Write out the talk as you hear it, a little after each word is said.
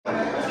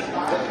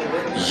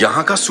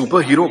यहाँ का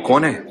super hero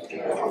कौन है?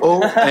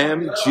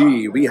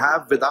 OMG, we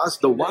have with us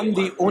the one,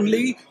 the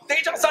only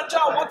Teja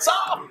Sajja. What's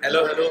up? Hello,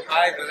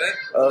 hi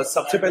brother.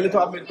 सबसे पहले तो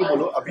आप मेरे को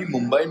बोलो, अभी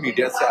मुंबई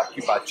मीडिया से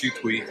आपकी बातचीत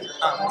हुई है.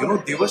 You know,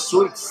 they were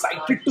so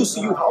excited to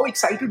see you. How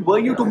excited were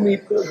you to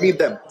meet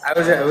them? I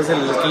was a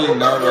little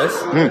nervous.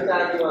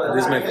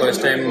 This is my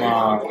first time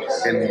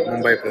in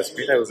Mumbai press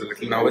meet. I was a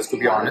little nervous, to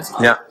be honest.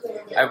 Yeah.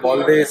 I've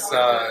always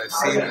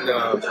seen the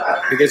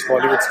biggest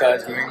Bollywood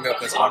stars doing the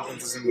press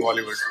conferences in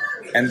Bollywood,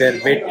 and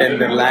their wit and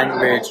their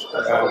language.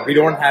 We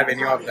don't have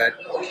any of that.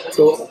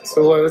 So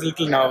I was a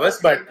little nervous,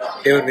 but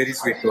they were very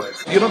sweet to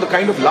us. You know, the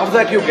kind of love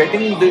that you're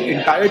getting, the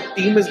entire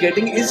team is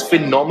getting, is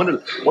phenomenal.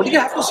 What do you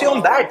have to say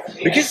on that?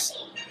 Because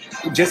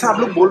जैसा आप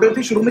लोग बोल रहे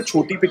थे शुरू में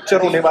छोटी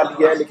picture होने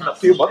वाली है, लेकिन अब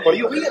तो ये बहुत बड़ी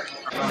हो गई है.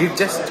 We've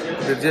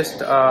just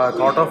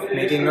thought of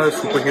making a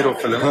superhero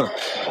film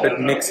with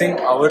mixing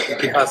our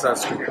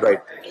itihasas to it.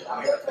 Right.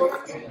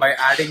 By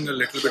adding a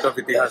little bit of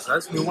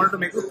itihasas, we wanted to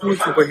make a cool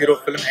superhero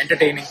film,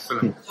 entertaining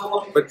film.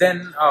 But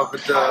then,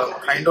 with the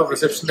kind of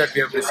reception that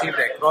we have received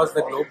across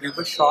the globe, we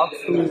were shocked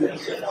to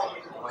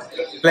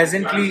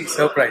pleasantly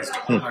surprised.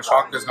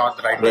 Shocked is not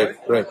the right word.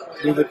 Right.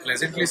 We were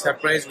pleasantly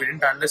surprised. We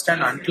didn't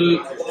understand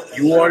until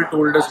you all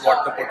told us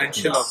what the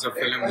potential of the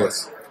film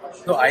was.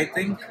 So I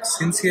think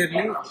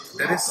sincerely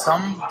there is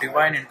some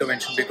divine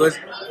intervention, because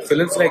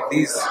films like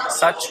these,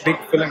 such big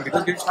film,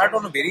 because we started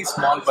on a very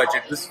small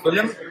budget. This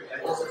film,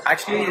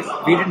 actually,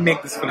 we didn't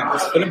make this film.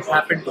 This film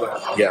happened to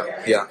us.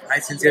 Yeah. I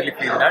sincerely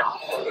feel that,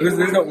 because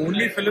this is the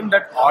only film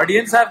that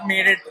audience have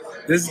made it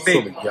this big.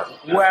 So big, yeah.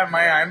 Who am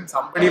I? I'm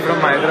somebody from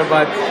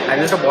Hyderabad. I'm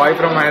just a boy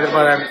from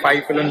Hyderabad. I'm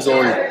 5 films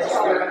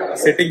old.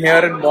 Sitting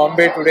here in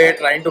Bombay today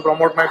trying to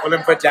promote my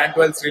film for Jan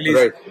 12th release.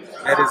 Right.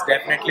 There is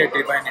definitely a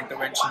divine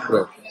intervention.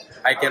 Right.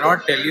 I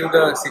cannot tell you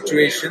the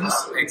situations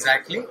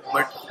exactly,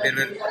 but there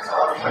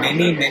were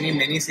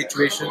many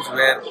situations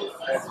where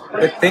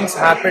the things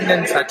happened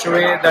in such a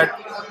way that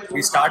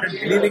we started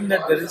believing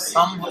that there is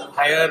some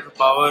higher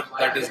power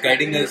that is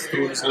guiding us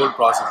through this whole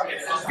process.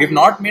 We've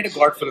not made a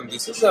god film.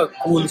 This is a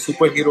cool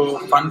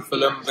superhero fun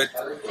film with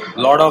a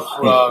lot of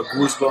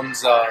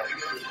goosebumps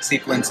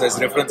sequences,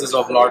 references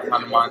of Lord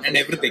Hanuman and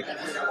everything.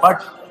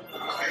 But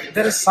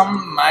there is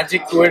some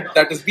magic to it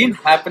that has been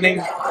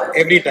happening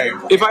every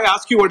time. If I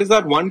ask you what is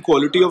that one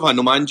quality of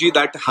Hanumanji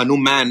that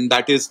Hanuman,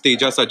 that is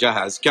Teja Sajja,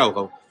 has, क्या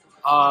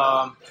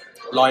होगा?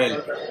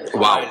 Loyalty.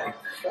 Wow.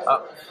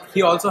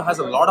 He also has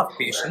a lot of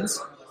patience.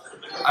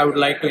 I would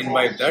like to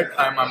imbibe that.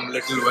 I'm a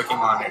little working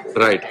on it.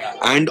 Right.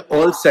 And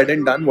all said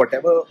and done,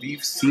 whatever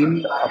we've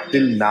seen up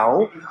till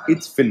now,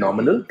 it's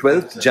phenomenal.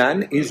 12th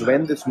Jan is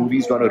when this movie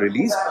is going to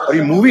release. और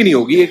ये movie नहीं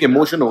होगी, एक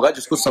emotion होगा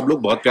जिसको सब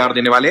लोग बहुत प्यार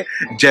देने वाले.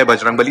 जय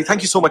Bajrangbali.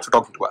 Thank you so much for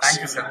talking to us.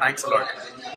 Thank you, sir. Thanks a lot.